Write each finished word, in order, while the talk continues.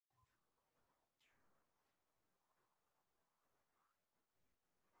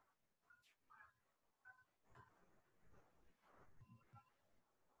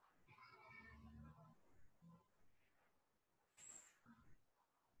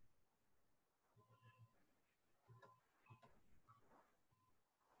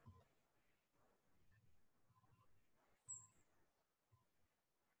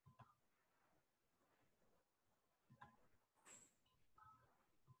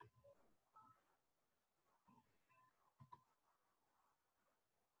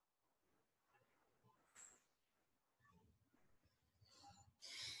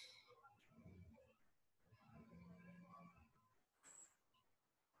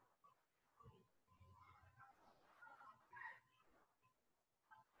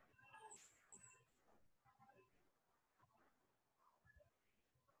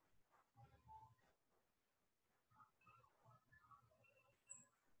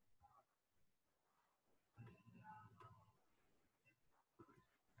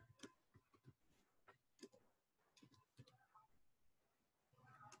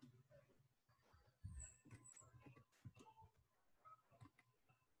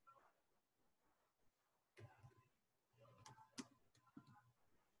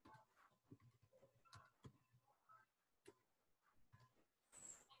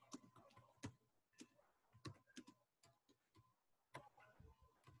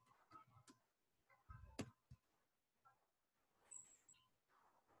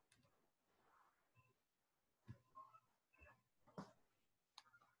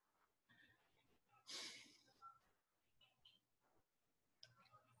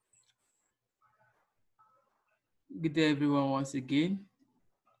Good day, everyone, once again.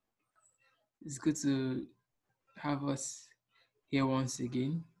 It's good to have us here once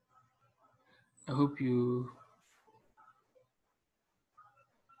again. I hope you're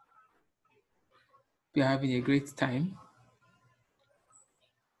having a great time.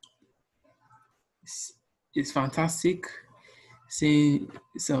 It's, it's fantastic seeing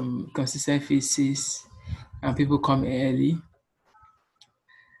some consistent faces and people come early.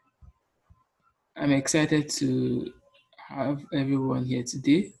 I'm excited to have everyone here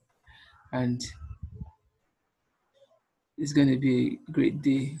today, and it's going to be a great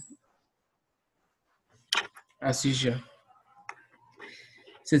day as usual.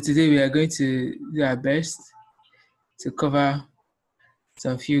 So today we are going to do our best to cover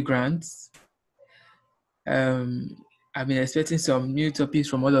some few grants. I've been expecting some new topics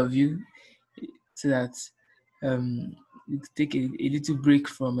from all of you so that we could take a little break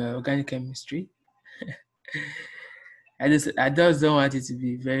from organic chemistry. I just don't want it to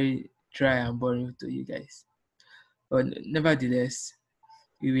be very dry and boring to you guys. But nevertheless,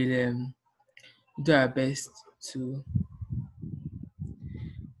 we will do our best to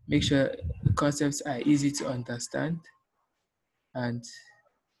make sure the concepts are easy to understand and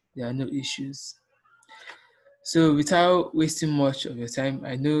there are no issues. So without wasting much of your time,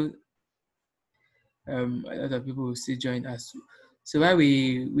 I know a lot of people will still join us. So while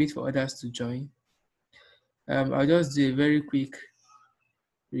we wait for others to join, I'll just do a very quick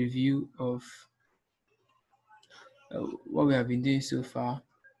review of what we have been doing so far,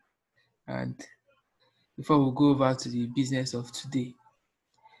 and before we go over to the business of today.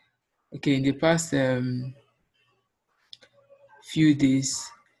 Okay, in the past few days,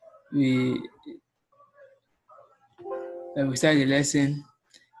 we started a lesson.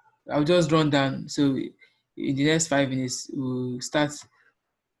 I'll just run down. So in the next 5 minutes, we'll start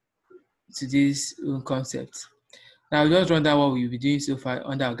today's concept. Now I'll just run down what we'll be doing so far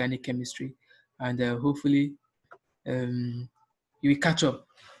under organic chemistry, and hopefully you will catch up.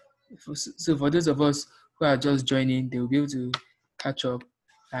 So for those of us who are just joining, they will be able to catch up,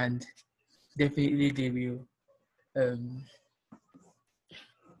 and definitely they will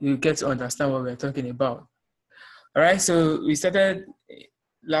you get to understand what we're talking about. All right, so we started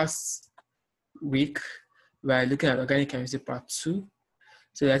last week by looking at organic chemistry part 2.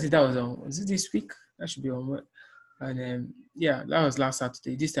 So I think that was it this week? That should be on. And yeah, that was last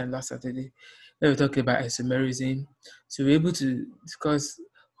Saturday. This time last Saturday, we were talking about isomerism. So we're able to discuss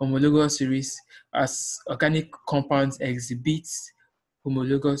homologous series as organic compounds exhibit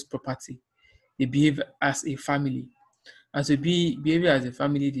homologous property. They behave as a family. And so behavior as a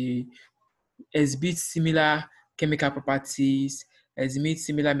family, they exhibit similar chemical properties, exhibit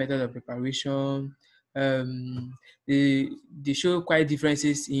similar method of preparation. They show quite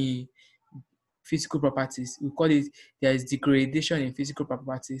differences in physical properties. We call it there is degradation in physical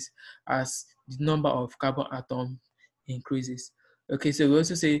properties as the number of carbon atoms increases. Okay, so we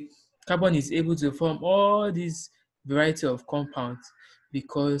also say carbon is able to form all these variety of compounds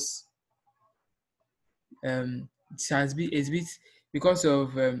because it has been exhibit because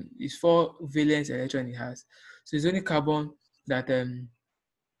of its 4 valence electron it has. So it's only carbon that can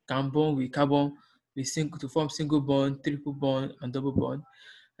bond with carbon with to form single bond, triple bond, and double bond.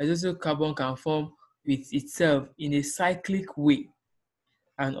 There's also carbon can form with itself in a cyclic way,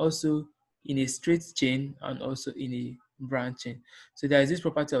 and also in a straight chain, and also in a branch chain. So there is this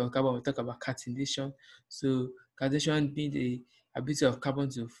property of carbon. We talk about catenation. So catenation being the ability of carbon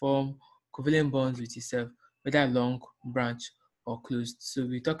to form covalent bonds with itself, whether long, branch, or closed. So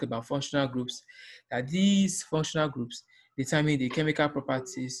we talk about functional groups. That these functional groups determine the chemical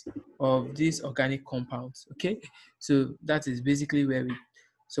properties of these organic compounds. Okay, so that is basically where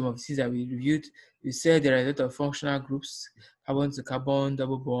some of the things that we reviewed. We said there are a lot of functional groups: carbon to carbon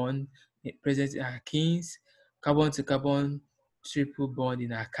double bond present in alkenes, carbon to carbon triple bond in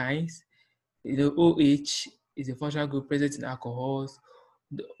alkynes. OH is a functional group present in alcohols,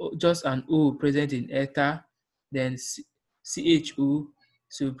 just an O present in ether, then CHO,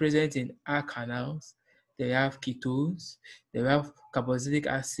 so present in alkanals. They have ketones, they have carboxylic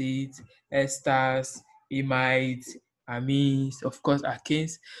acids, esters, amides, amines, of course,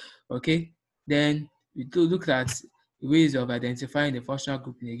 alkanes. Okay, then we look at ways of identifying the functional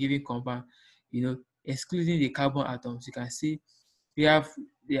group in a given compound, excluding the carbon atoms. You can see we have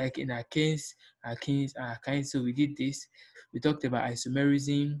like in alkanes, and alkynes. So we did this. We talked about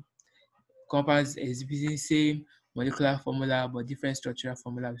isomerism, compounds exhibiting same molecular formula but different structural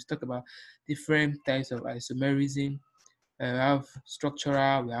formula. We talked about different types of isomerism. We have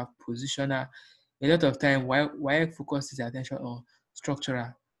structural, we have positional. A lot of time, why focuses attention on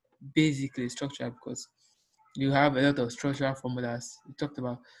structural, basically structural, because you have a lot of structural formulas. We talked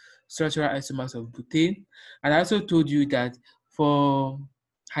about structural isomers of butane. And I also told you that for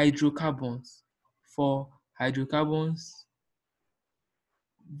hydrocarbons, for hydrocarbons,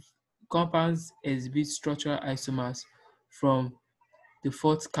 compounds exhibit structural isomers from the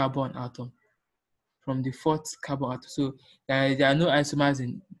fourth carbon atom. From the fourth carbon atom. So there are no isomers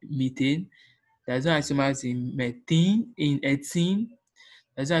in methane. There's no isomers in methane, in ethene.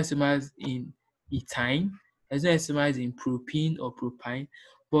 There's no isomers in ethine. There's no isomers in propene or propine.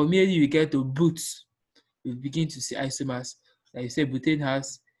 But immediately you get to butes, you begin to see isomers. Like you said, butane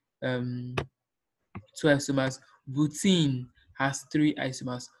has two isomers. Butene has three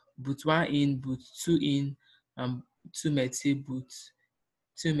isomers. But1 in, but2 in, and 2-methyl but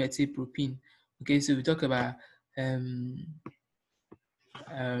 2-methyl propene. Okay, so we talk about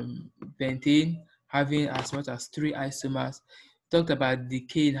pentane having as much as 3 isomers. We talked about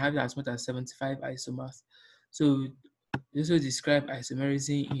decane having as much as 75 isomers. So we also describe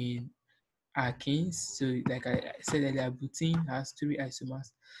isomerism in alkenes. So like I said earlier, butene has 3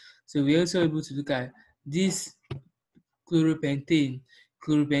 isomers. So we're also able to look at this chloropentane,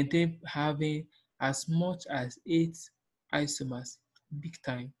 chloropentane having as much as 8 isomers, big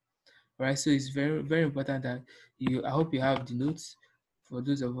time. Right, so it's very, very important that I hope you have the notes for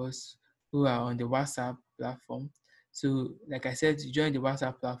those of us who are on the WhatsApp platform. So like I said, you join the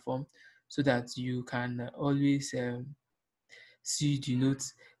WhatsApp platform so that you can always see the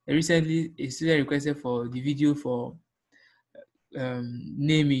notes. Recently, a student requested for the video for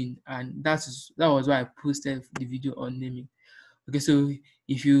naming, and that was why I posted the video on naming. Okay, so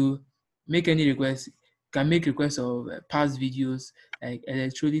if you make any requests, you can make requests of past videos like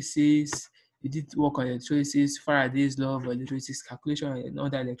electrolysis. You did work on electrolysis, Faraday's law of electrolysis calculation, and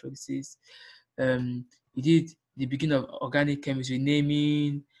other electrolysis. You did the beginning of organic chemistry,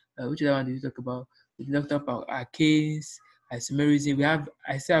 naming. Which other one did you talk about? We talked about alkanes, isomerism.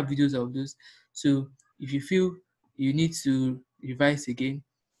 I still have videos of those. So if you feel you need to revise again,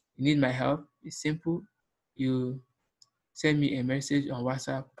 you need my help. It's simple. You send me a message on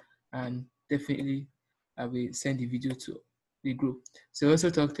WhatsApp, and definitely I will send the video to the group. So we also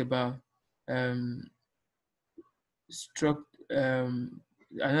talked about um,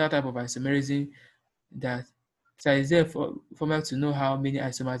 another type of isomerism that, so is there for formula to know how many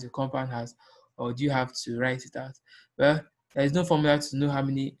isomers a compound has, or do you have to write it out? Well, there is no formula to know how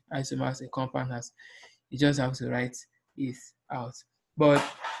many isomers a compound has. You just have to write it out. But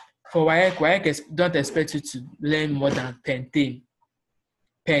for WAEC don't expect you to learn more than pentane.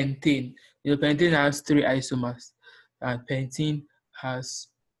 Pentane. Pentane has 3 isomers, and pentene has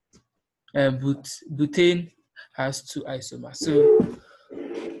butane has 2 isomers. So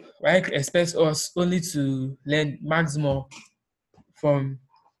WAEC expects us only to learn maximum from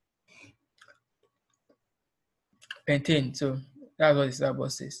pentane. So that's what the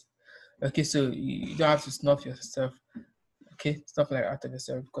syllabus says. Okay, so you don't have to snuff yourself. Okay, stuff like out of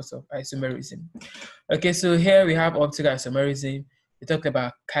yourself because of isomerism. Okay, so here we have optical isomerism. We talked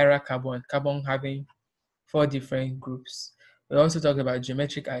about chiral carbon having 4 different groups. We also talked about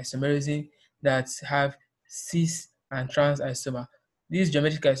geometric isomerism that have cis and trans isomer. This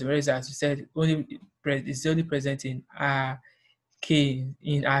geometric isomerism, as we said, is only present in alkenes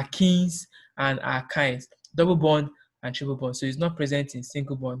and alkynes, double bond and triple bond. So it's not present in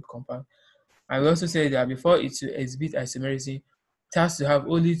single bond compound. And we also said that before it to exhibit isomerism, it has to have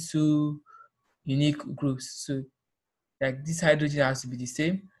only 2 unique groups. So like this hydrogen has to be the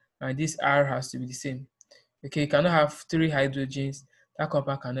same, and this R has to be the same. Okay, you cannot have 3 hydrogens. That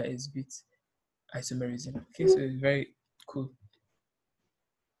compound cannot exhibit isomerism. Okay, so it's very cool.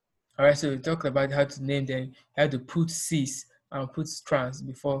 All right, so we talked about how to name them. You have to put cis and put trans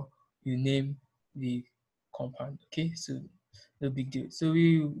before you name the compound. Okay, so no big deal. So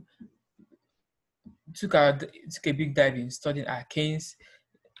we took a big dive in studying alkanes.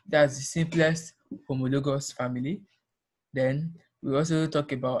 That's the simplest homologous family. Then we also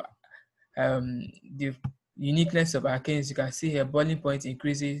talk about the uniqueness of alkanes. You can see here boiling point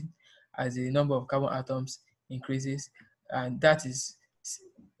increases as the number of carbon atoms increases, and that is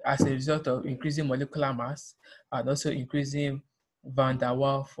as a result of increasing molecular mass and also increasing van der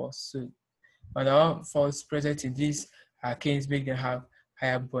Waals force. So van der Waals force present in these alkanes make them have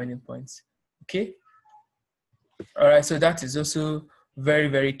higher boiling points. Okay. All right. So that is also very,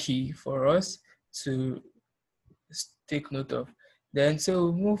 very key for us to take note of. Then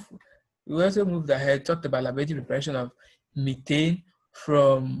we also moved ahead, talked about laboratory preparation of methane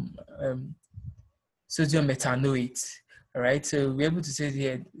from sodium methanoate. All right, so we're able to say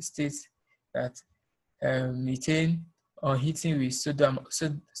here, states that methane on heating with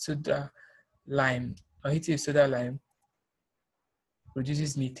soda lime on heating soda lime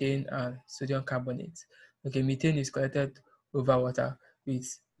produces methane and sodium carbonate. Okay, methane is collected over water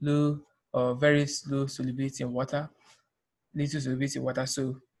with low or very slow solubility in water, little solubility in water.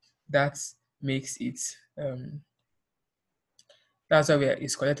 So that makes it that's why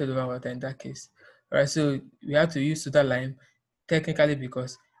it's collected over water in that case. All right, so we have to use soda lime technically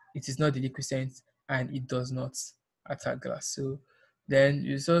because it is not deliquescent and it does not attack glass. So then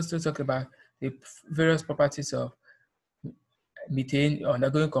you also talk about the various properties of methane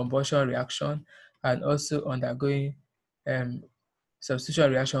undergoing combustion reaction and also undergoing um,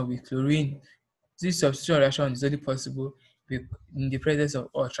 substitution reaction with chlorine. This substitution reaction is only possible in the presence of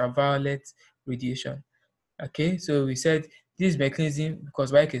ultraviolet radiation. Okay, so we said this mechanism,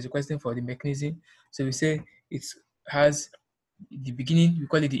 because Mike is requesting for the mechanism, so we say it has the beginning, we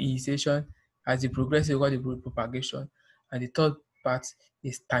call it the initiation, as the progressive, we call it the propagation, and the third part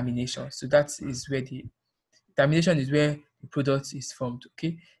is termination. So that is where the termination is where the product is formed.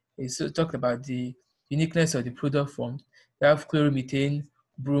 Okay, so talked about the uniqueness of the product formed. We have chloromethane,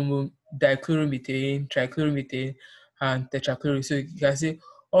 dichloromethane, trichloromethane, and tetrachloride. So you can say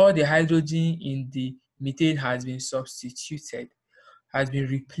all the hydrogen in the methane has been substituted, has been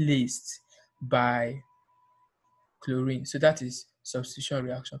replaced by chlorine. So that is substitution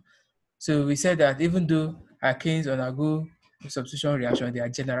reaction. So we said that even though alkanes undergo substitution reaction, they are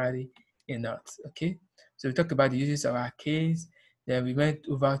generally inert. Okay. So we talked about the uses of alkanes. Then we went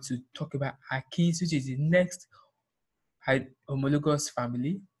over to talk about alkenes, which is the next homologous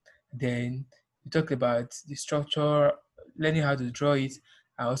family. Then we talked about the structure, learning how to draw it,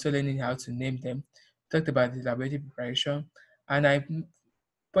 and also learning how to name them. We talked about the laboratory preparation, and I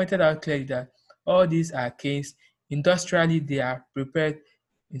pointed out clearly that all these alkanes, industrially, they are prepared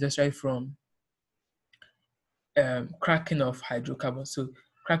industrially from cracking of hydrocarbons. So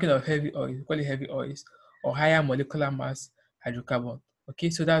cracking of heavy oil, we call it heavy oils, or higher molecular mass hydrocarbon. Okay,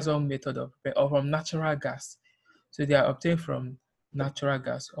 so that's one method of or from natural gas. So they are obtained from natural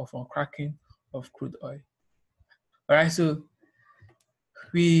gas or from cracking of crude oil. All right, so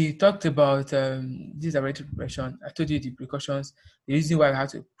we talked about this laboratory preparation. I told you the precautions, the reason why we have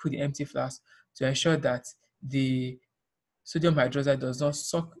to put the empty flask to ensure that the sodium hydroxide does not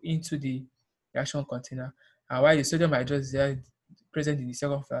suck into the reaction container. And while the sodium hydroxide present in the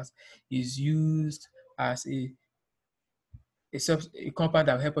second flask is used as a compound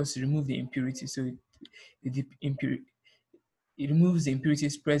that will help us to remove the impurities. So it removes the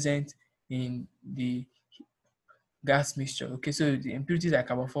impurities present in the gas mixture. Okay, so the impurities are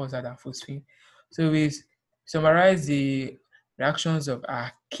carbon dioxide and phosphine. So we summarize the reactions of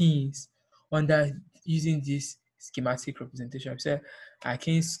alkenes under using this schematic representation. We say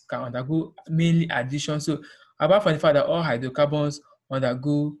alkenes can undergo mainly addition. So apart from the fact that all hydrocarbons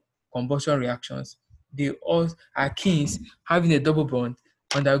undergo combustion reactions, they all alkenes having a double bond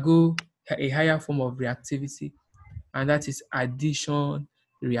undergo a higher form of reactivity, and that is addition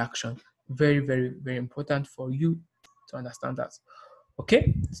reaction. Very, very, very important for you to understand that.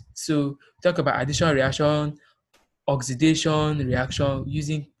 Okay, so talk about addition reaction, oxidation reaction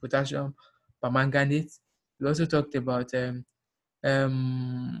using potassium permanganate. We also talked about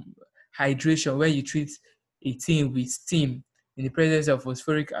hydration, where you treat a thing with steam in the presence of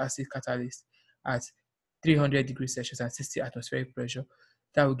phosphoric acid catalyst at 300 degrees Celsius and 60 atmospheric pressure.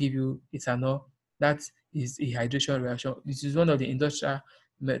 That will give you ethanol. That is a hydration reaction. This is one of the industrial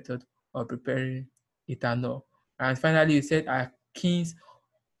methods of preparing ethanol. And finally, we said alkenes,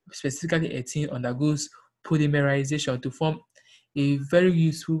 specifically ethene, undergoes polymerization to form a very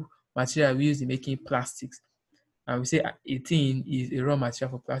useful material we use in making plastics. And we say ethene is a raw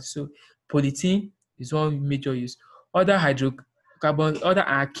material for plastic. So polythene is one major use. Other hydrocarbons, other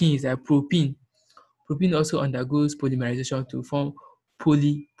alkenes like propene. Propene also undergoes polymerization to form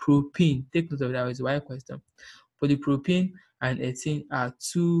polypropene. Take note of that, it's a wide question. Polypropene and ethene are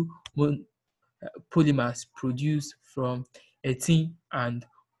two polymers produced from ethene and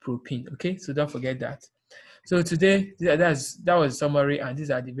propene. Okay, so don't forget that. So today, that was a summary, and these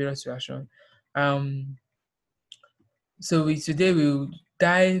are the various reactions. So today we'll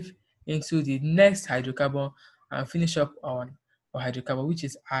dive into the next hydrocarbon and finish up on our hydrocarbon, which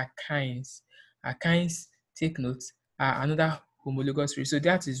is alkynes. Alkynes, take note, are another homologous ring. So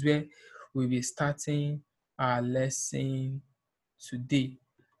that is where we'll be starting our lesson today.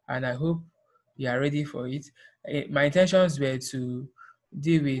 And I hope you are ready for it. My intentions were to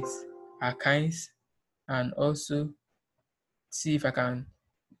deal with alkynes and also see if I can,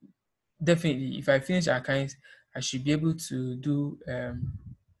 definitely, if I finish alkynes, I should be able to do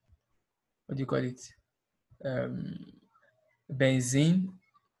what do you call it? Um, benzene,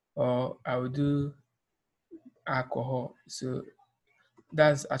 or I will do alcohol. So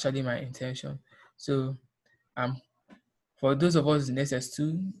that's actually my intention. So for those of us in SS2,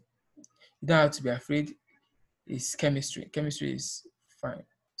 you don't have to be afraid. It's chemistry. Chemistry is fine.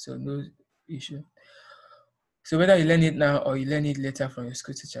 So no issue. So whether you learn it now or you learn it later from your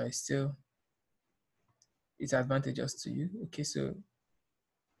school teacher, it's advantageous to you. Okay, so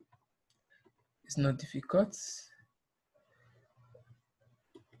it's not difficult.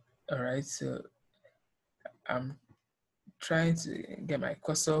 All right, so I'm trying to get my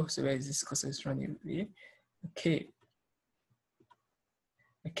cursor. So where is this cursor? Is running away. Okay.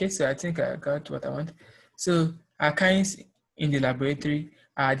 Okay, so I think I got what I want. So alkynes in the laboratory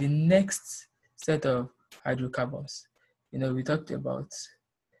are the next set of hydrocarbons. We talked about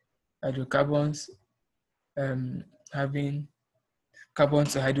hydrocarbons having carbon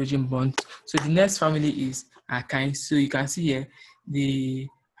to hydrogen bond. So the next family is alkynes. So you can see here they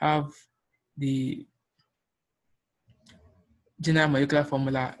have the general molecular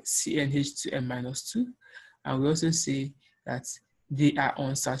formula CnH2n-2, and we also say that they are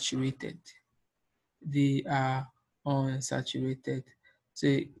unsaturated. They are unsaturated. So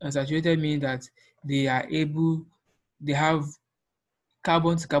unsaturated means that they have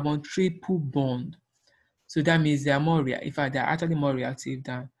carbon to carbon triple bond. So that means they are in fact, they are actually more reactive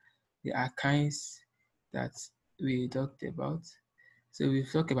than the alkynes that we talked about. So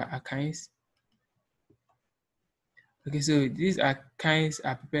we've talked about alkynes. Okay, so these alkynes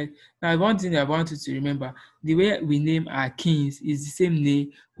are prepared. Now, one thing I want you to remember, the way we name alkenes is the same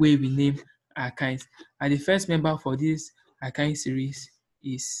way we name alkynes. And the first member for this alkyne series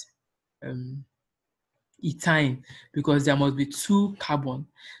is ethyne, because there must be two carbon.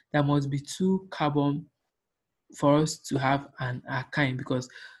 There must be two carbon for us to have an alkyne, because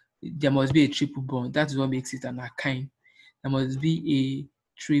there must be a triple bond. That is what makes it an alkyne. There must be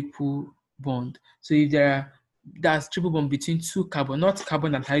a triple bond. So if that's triple bond between two carbon, not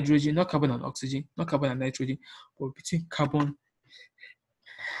carbon and hydrogen, not carbon and oxygen, not carbon and nitrogen, but between carbon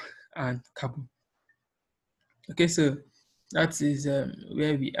and carbon. Okay, so that is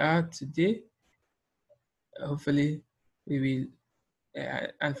where we are today. Hopefully we will,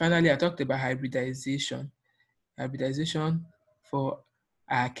 and finally I talked about hybridization. Hybridization for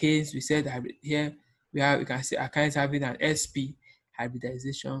alkanes, we said here we can see alkanes having an sp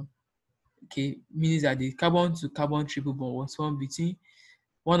hybridization. Okay, means that the carbon to carbon triple bond was formed between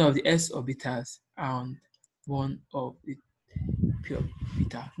one of the s orbitals and one of the p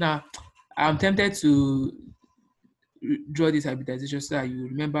orbital. Now, I'm tempted to draw this hybridization so that you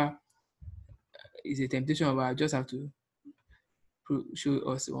remember. It's a temptation, but I just have to show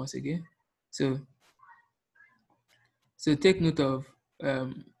us once again. So take note of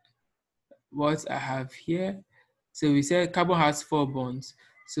what I have here. So we said carbon has 4 bonds.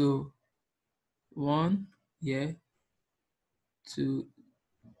 So 1 here, 2,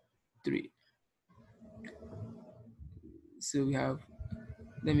 3. So we have,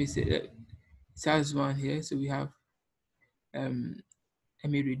 let me say that it has 1 here. So we have, let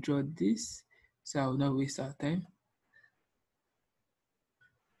me redraw this so I will not waste our time.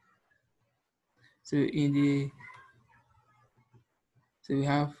 So so we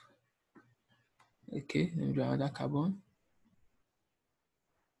have, okay, let me draw another carbon.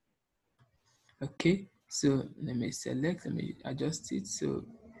 Okay, so let me adjust it so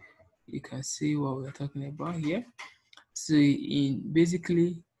you can see what we're talking about here. So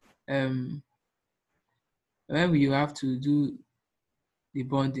basically, when you have to do the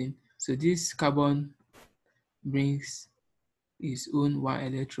bonding, so this carbon brings its own 1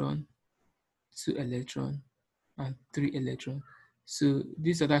 electron, 2 electron, and 3 electron. So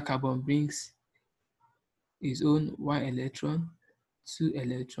this other carbon brings its own 1 electron, 2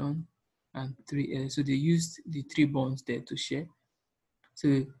 electron, and 3 electron. So they used the 3 bonds there to share.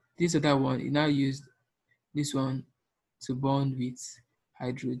 So this other one, it now used this one to bond with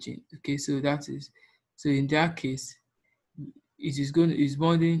hydrogen. Okay, so in that case, it's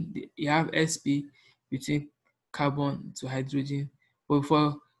bonding. You have sp between carbon to hydrogen, but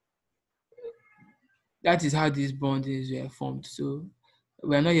that is how these bondings were formed. So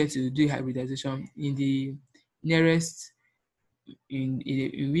we are not here to do hybridization. In the nearest, in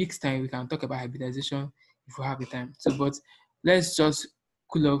a week's time, we can talk about hybridization if we have the time. So, but let's just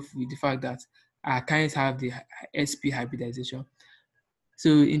cool off with the fact that alkynes have the sp hybridization. So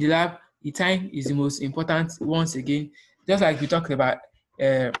in the lab, ethyne is the most important. Once again, just like we talked about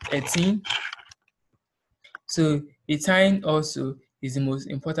ethene. So ethyne also is the most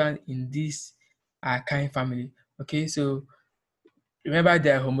important in this alkyne family. Okay, so remember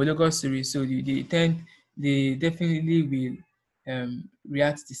they are homologous series, so they definitely will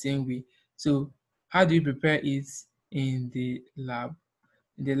react the same way. So How do you prepare it in the lab?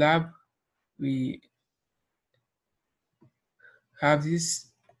 In the lab, we have this.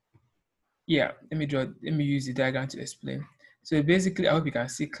 Yeah, let me use the diagram to explain. So basically, I hope you can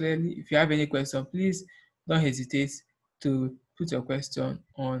see clearly. If you have any question, please don't hesitate to put your question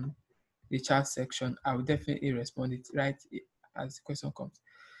on the chat section. I will definitely respond it right as the question comes.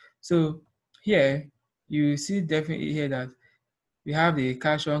 So here, you see definitely here that we have the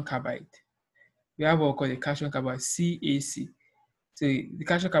calcium carbide. We have what we call the calcium carbide, CaC. So the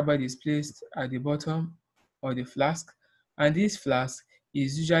calcium carbide is placed at the bottom of the flask, and this flask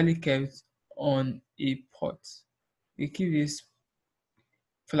is usually kept on a pot. We keep this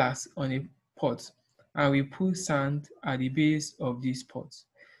flask on a pot, and we put sand at the base of this pot.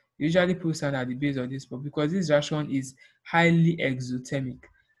 We usually put sand at the base of this pot because this reaction is highly exothermic.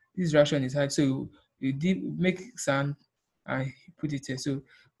 This reaction is high, so you make sand and put it here. So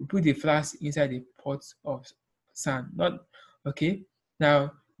we put the flask inside the pot of sand. Not okay.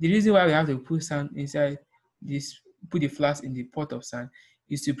 Now the reason why we have to put sand inside this, put the flask in the pot of sand,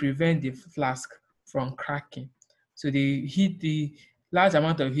 is to prevent the flask from cracking. So the large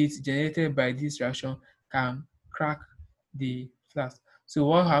amount of heat generated by this reaction can crack the flask. So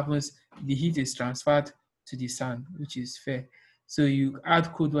what happens? The heat is transferred to the sand, which is fair. So you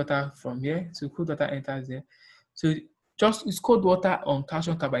add cold water from here. So cold water enters there. So just it's cold water on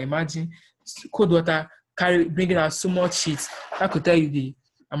calcium carbide. Imagine cold water bringing out so much heat. That could tell you the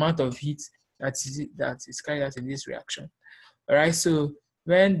amount of heat that is carried out in this reaction. All right. So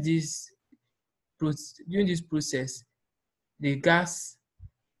when during this process, the gas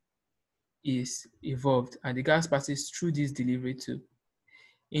is evolved and the gas passes through this delivery tube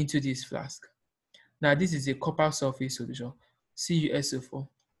into this flask. Now this is a copper sulfate solution, CuSO4.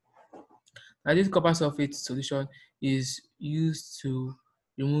 Now this copper sulfate solution is used to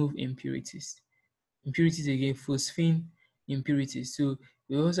remove impurities. Impurities again, phosphine impurities. So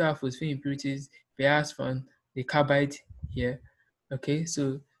we also have phosphine impurities perhaps from the carbide here. Okay,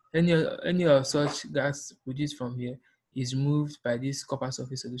 so any of such gas produced from here is removed by this copper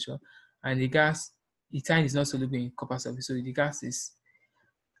sulfate solution, and the ethane is not soluble in copper sulfate, so the gas is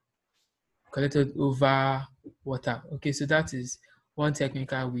collected over water. Okay, so that is one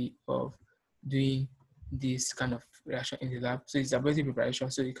technical way of doing this kind of reaction in the lab. So it's laboratory preparation,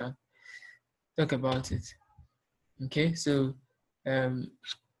 so you can talk about it. Okay, so ethane,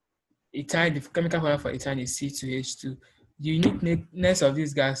 the chemical formula for ethane is C2H2. The uniqueness of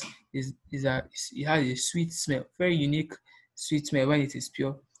this gas is that it has a sweet smell, very unique sweet smell when it is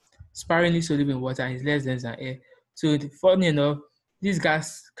pure, sparingly soluble in water, and is less dense than air. So funny enough, this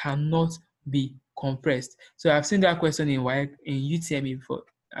gas cannot be compressed. So I've seen that question in UTME before,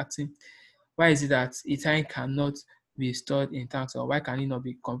 asking why is it that ethane cannot be stored in tanks, or why can it not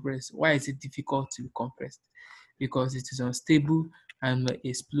be compressed? Why is it difficult to be compressed? Because it is unstable and will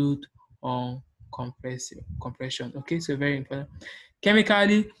explode on compression. Okay, so very important.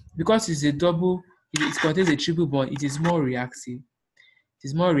 Chemically, because it contains a triple bond, it is more reactive. It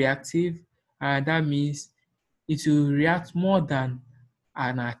is more reactive, and that means it will react more than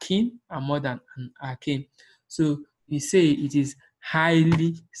an alkene and more than an alkane. So we say it is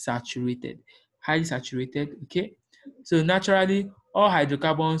highly saturated. Highly saturated, okay? So naturally, all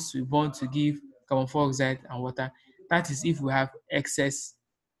hydrocarbons will bond to give carbon dioxide and water. That is if we have excess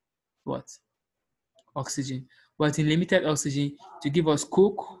what? Oxygen. But in limited oxygen, to give us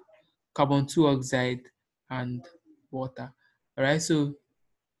coke, carbon dioxide, and water. All right, so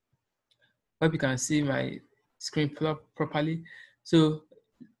hope you can see my screen properly. So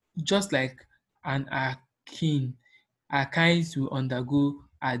just like an alkene, alkynes will undergo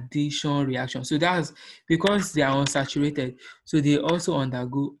addition reaction. So that's because they are unsaturated, so they also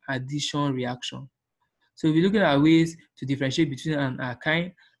undergo addition reaction. So we're looking at ways to differentiate between an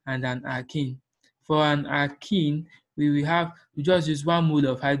alkyne and an alkene. For an alkene, we just use 1 mole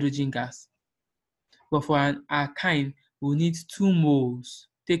of hydrogen gas. But for an alkyne, we need 2 moles.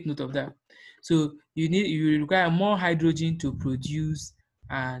 Take note of that. So you require more hydrogen to produce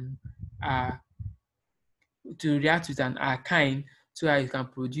to react with an alkyne so that you can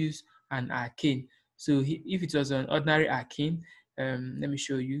produce an alkane. So if it was an ordinary alkane, let me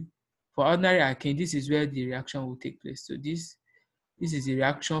show you. For ordinary alkane, this is where the reaction will take place. So this is the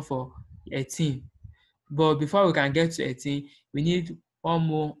reaction for ethene. But before we can get to ethene, we need 1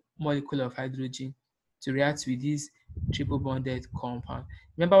 more molecule of hydrogen to react with this triple bonded compound.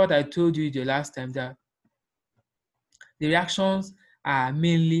 Remember what I told you the last time, that the reactions are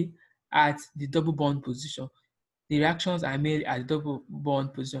mainly at the double bond position. The reactions are made at the double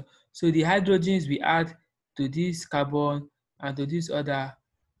bond position. So the hydrogens we add to this carbon and to this other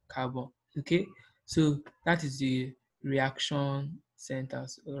carbon. Okay. So that is the reaction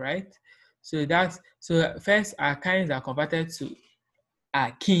centers, all right? So first alkynes are converted to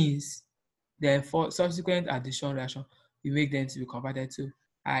alkenes, then for subsequent addition reaction, we make them to be converted to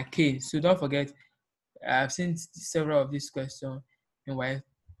alkanes. So don't forget, I've seen several of these questions in why.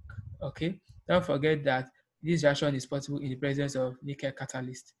 Okay, don't forget that this reaction is possible in the presence of nickel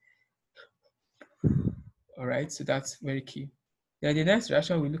catalyst. All right, so that's very key. Then the next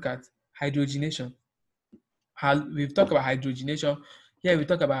reaction we look at hydrogenation. We've talked about hydrogenation. Here we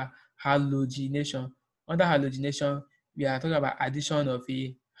talk about halogenation. Under halogenation, we are talking about addition of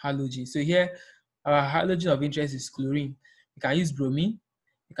a halogen. So here, our halogen of interest is chlorine. You can use bromine,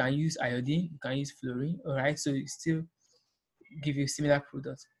 you can use iodine, you can use fluorine. All right, so it still give you similar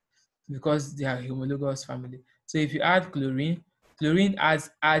products because they are homologous family. So if you add chlorine, chlorine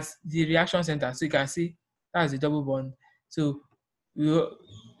adds the reaction center. So you can see that's the double bond. So we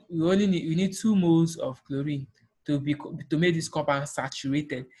need 2 moles of chlorine to make this compound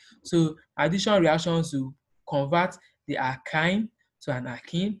saturated. So addition reactions will convert the alkyne to an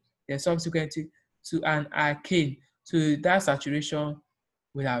alkene, then subsequently to an alkane. So that saturation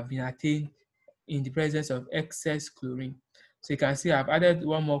will have been attained in the presence of excess chlorine. So you can see I've added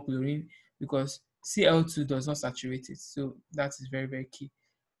 1 more chlorine because Cl2 does not saturate it. So that is very, very key.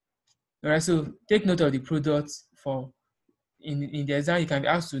 All right, so take note of the products for in the exam, you can be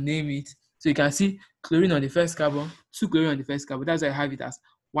asked to name it. So you can see chlorine on the first carbon, 2 chlorine on the first carbon. That's why I have it as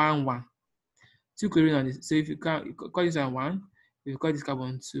 1, 1. 2 chlorine on this. So if you call this one 1, if you call this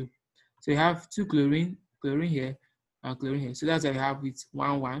carbon 2. So you have 2 chlorine here, and chlorine here. So that's why you have it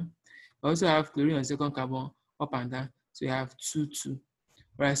 1, 1. You also have chlorine on the second carbon up and down. So you have 2, 2.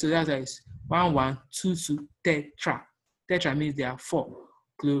 Right, so that's why it's 1, 1, 2, 2, tetra. Tetra means there are 4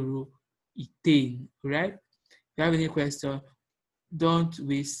 chloroethane, right? If you have any question, don't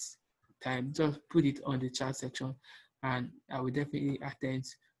waste time. Just put it on the chat section and I will definitely attend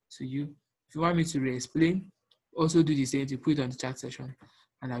to you. If you want me to re-explain, also do the same to put it on the chat section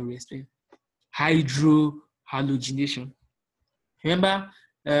and I will explain. Hydrohalogenation. Remember,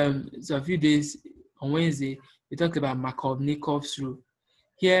 so a few days on Wednesday, we talked about Markovnikov's rule.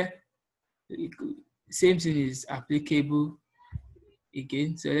 Here, same thing is applicable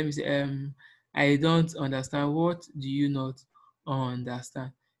again. So let me say, I don't understand. What do you not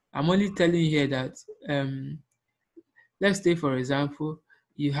understand? I'm only telling you here that, let's say, for example,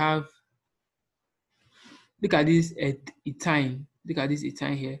 you have, look at this ethyne. Look at this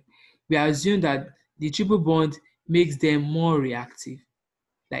ethyne here. We assume that the triple bond makes them more reactive,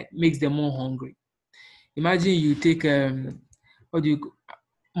 like makes them more hungry. Imagine you take what do you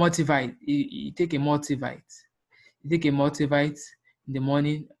multivite? You take a multivite. You take a multivite in the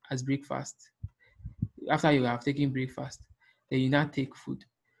morning as breakfast. After you have taken breakfast, then you now take food.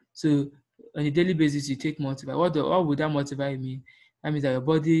 So on a daily basis, you take multivite. What would that multivite mean? That means that your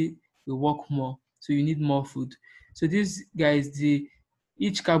body will work more, so you need more food. So this guys,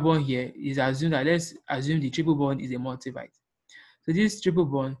 each carbon here is assumed that, let's assume the triple bond is a multivite. So this triple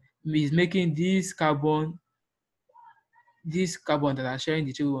bond is making this carbon that are sharing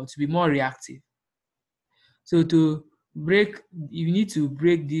the triple bond to be more reactive. So to break, you need to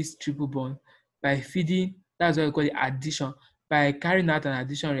break this triple bond by feeding, that's why we call it addition, by carrying out an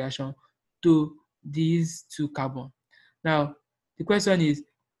addition reaction to these 2 carbon. Now, the question is,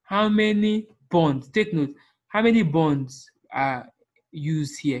 how many bonds, take note, how many bonds are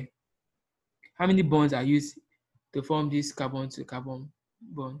used here? How many bonds are used to form this carbon to carbon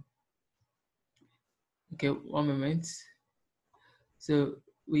bond? Okay, 1 moment. So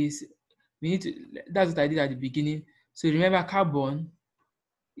we need to, that's what I did at the beginning. So remember, carbon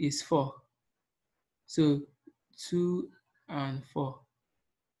is 4. So 2 and 4.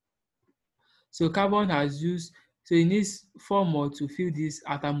 So carbon has used, so it needs 4 more to fill this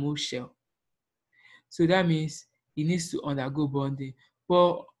outermost shell. So that means it needs to undergo bonding.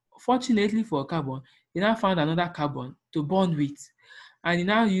 But fortunately for carbon, they now found another carbon to bond with. And he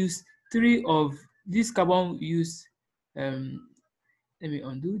now used 3 of this carbon used, let me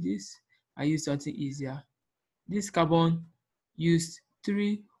undo this. I use something easier. This carbon used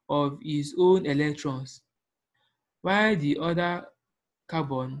 3 of his own electrons, while the other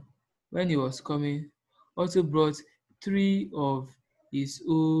carbon, when he was coming, also brought 3 of his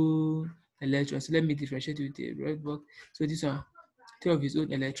own electrons. So let me differentiate with the red box. So this one, 3 of his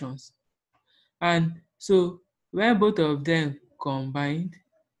own electrons. And so when both of them combined,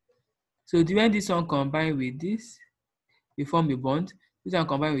 so when this one combined with this, we form a bond. This one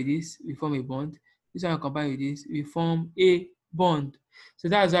combined with this, we form a bond. This one combined with this, we form a bond. So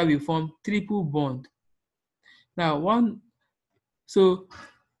that's why we form triple bond. Now, so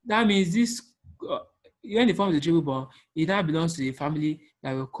that means this when it forms a triple bond, it now belongs to a family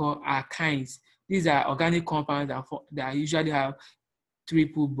that we call alkynes. These are organic compounds that usually have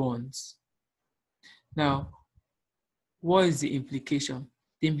triple bonds. Now, what is the implication?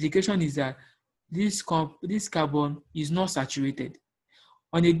 The implication is that this carbon is not saturated.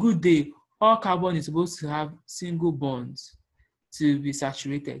 On a good day, all carbon is supposed to have single bonds to be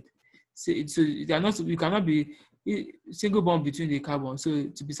saturated. So they are not, you cannot be single bond between the carbon, so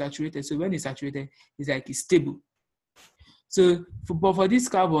to be saturated. So when it's saturated, it's like it's stable. So but for this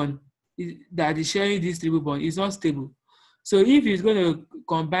carbon that is sharing this triple bond, it's not stable. So if it's going to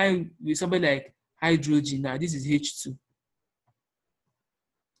combine with somebody like hydrogen, now this is H2.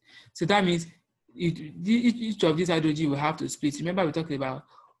 So that means each of these hydrogen will have to split. Remember we talked about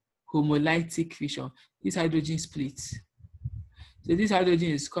homolytic fission. This hydrogen splits. So this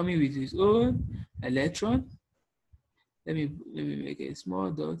hydrogen is coming with its own electron. Let me make a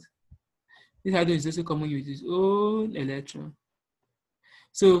small dot. This hydrogen is also coming with its own electron.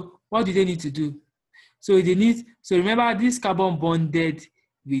 So what do they need to do? So remember this carbon bonded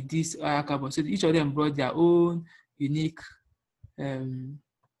with this other carbon. So each of them brought their own unique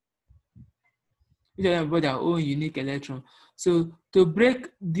electron. So to break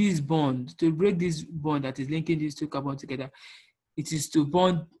this bond that is linking these two carbons together, it is to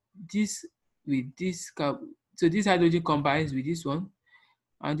bond this with this carbon. So this hydrogen combines with this one,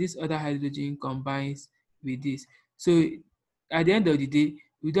 and this other hydrogen combines with this. So at the end of the day,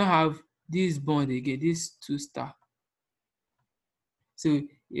 we don't have this bond again, this two star. So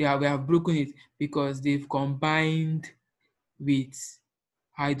yeah, we have broken it because they've combined with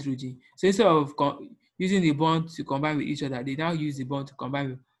hydrogen. So instead of using the bond to combine with each other, they now use the bond to combine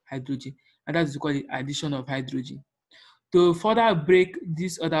with hydrogen, and that's called the addition of hydrogen. To further break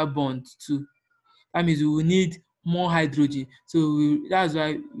this other bond too, that means we will need more hydrogen. So that's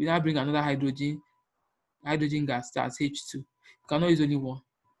why we now bring another hydrogen gas, that's H2. You cannot use only one.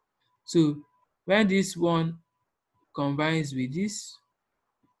 So when this one combines with this,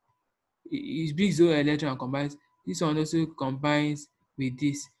 it brings the electron and combines. This one also combines with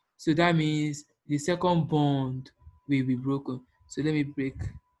this. So that means the second bond will be broken. So let me break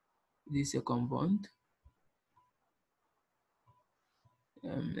this second bond.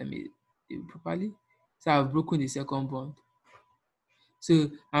 Let me do it properly. So I've broken the second bond. So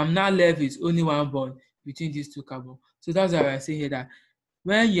I'm now left with only one bond between these two carbons. So that's why I say here that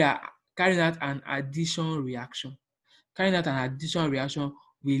when you are carrying out an addition reaction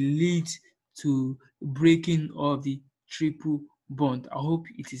will lead to breaking of the triple bond. I hope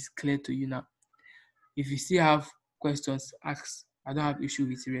it is clear to you now. If you still have questions, ask. I don't have issue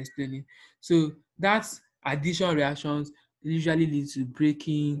with explaining. So that's addition reactions usually lead to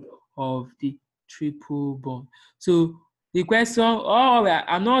breaking of the triple bond. So the question,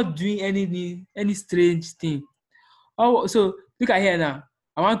 I'm not doing any strange thing. Oh, so look at here now.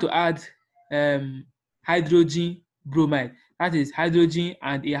 I want to add hydrogen bromide. That is hydrogen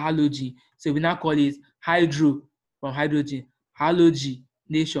and a halogen. So we now call it hydro from hydrogen,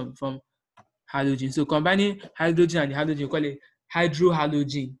 halogenation from halogen. So combining hydrogen and the halogen, we call it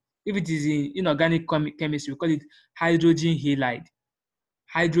hydrohalogen. If it is in inorganic chemistry, we call it hydrogen halide.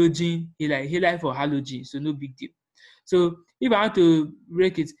 Hydrogen halide, halide for halogen, so no big deal. So if I want to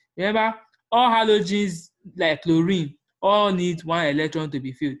break it, remember all halogens like chlorine all need one electron to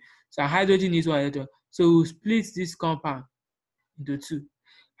be filled. So hydrogen needs one electron. So we'll split this compound into two.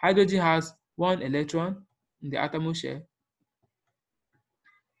 Hydrogen has one electron in the outermost shell.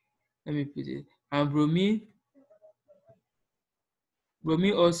 Let me put it. And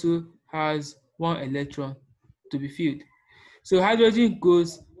bromine also has one electron to be filled. So hydrogen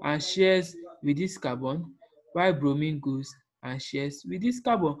goes and shares with this carbon, while bromine goes and shares with this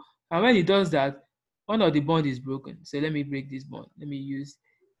carbon. And when it does that, one of the bond is broken. So let me break this bond. Let me use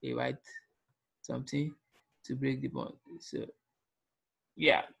a white something to break the bond. So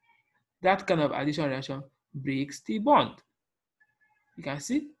yeah, that kind of addition reaction breaks the bond. You can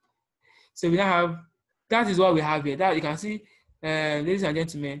see. So we now have, that is what we have here. That you can see, ladies and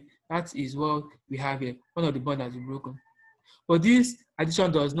gentlemen, that is what we have here. One of the bond has been broken. But this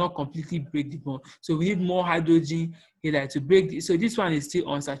addition does not completely break the bond. So we need more hydrogen here to break this. So this one is still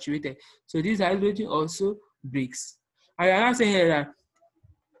unsaturated. So this hydrogen also breaks. And I'm not saying here that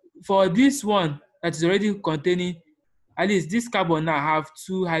for this one that is already containing, at least this carbon now have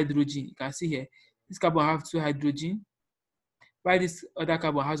two hydrogen. You can see here, this carbon have two hydrogen, while this other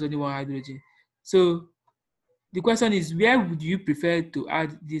carbon has only one hydrogen. So the question is, where would you prefer to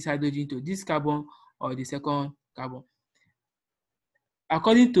add this hydrogen to, this carbon or the second carbon?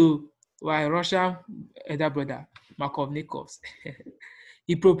 According to my Russian elder brother, Markovnikovs,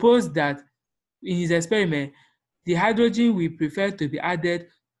 he proposed that in his experiment, the hydrogen we prefer to be added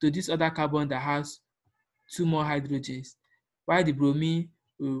to this other carbon that has 2 more hydrogens, while the bromine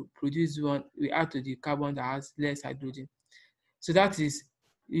will produce one, we add to the carbon that has less hydrogen. So that is,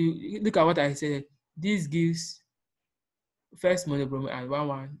 you look at what I said. This gives first monobromine and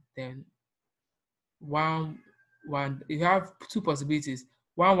 1,1, then 1,1. You have two possibilities.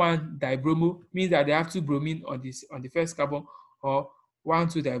 1,1 dibromo means that they have 2 bromine on the first carbon, or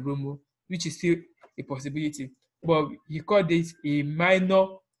 1,2 dibromo, which is still a possibility. But he called this a minor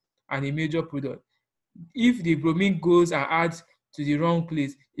and a major product. If the bromine goes and adds to the wrong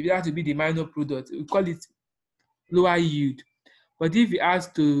place, it will have to be the minor product. We call it lower yield. But if it adds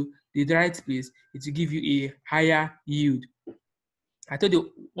to the right place, it will give you a higher yield. I told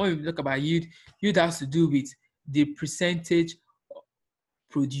you when we talk about yield, yield has to do with the percentage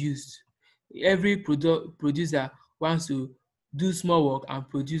produced. Every producer wants to do small work and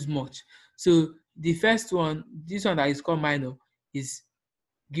produce much. So the first one, this one that is called minor, is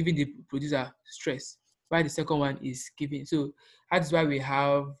giving the producer stress, while the second one is giving. So that's why we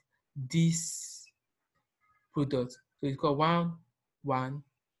have this product. So it's called 1,1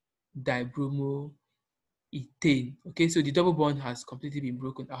 dibromo ethane. Okay, so the double bond has completely been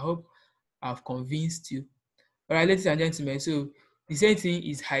broken. I hope I've convinced you. All right, ladies and gentlemen, so the same thing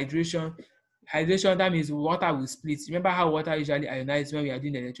is hydration. Hydration, that means water will split. Remember how water usually ionizes when we are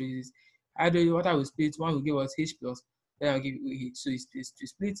doing electrolysis? Water will split. One will give us H plus, then I'll give you H. So it's to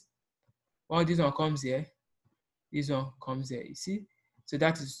split. One, this one comes here, this one comes here. You see? So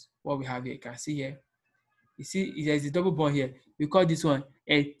that is what we have here. You can see here. You see, there's a double bond here. We call this one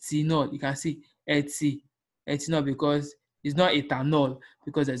ethanol. You can see ethanol because it's not ethanol,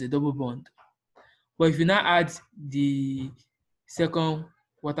 because there's a double bond. But if you now add the second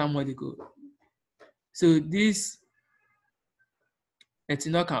water molecule, so this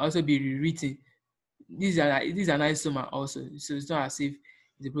ethanol can also be rewritten. This is an isomer also, so it's not as if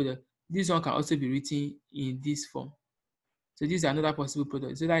it's a product. This one can also be written in this form. So this is another possible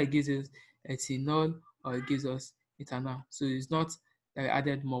product. So that it gives us ethanol or it gives us ethanol. So it's not that I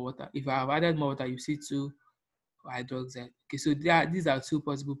added more water. If I have added more water, you see 2 hydroxide. Okay, so these are 2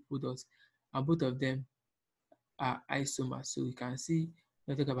 possible products, and both of them are isomers. So we can see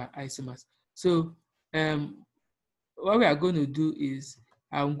when we talk about isomers. So what we are going to do is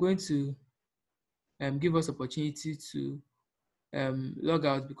I'm going to give us opportunity to log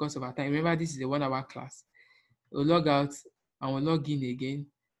out because of our time. Remember, this is a 1-hour class. We'll log out and we'll log in again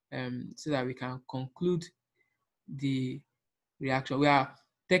so that we can conclude the reaction. We are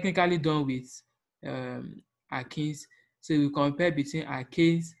technically done with alkenes. So we compare between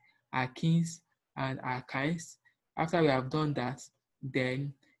alkanes, and alkynes. After we have done that,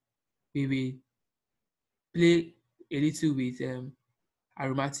 then we will play a little with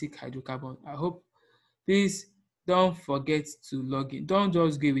aromatic hydrocarbon. I hope. Please don't forget to log in. Don't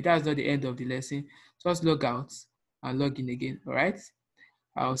just go away. That's not the end of the lesson. Just log out and log in again. All right.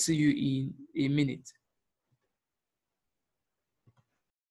 I'll see you in a minute.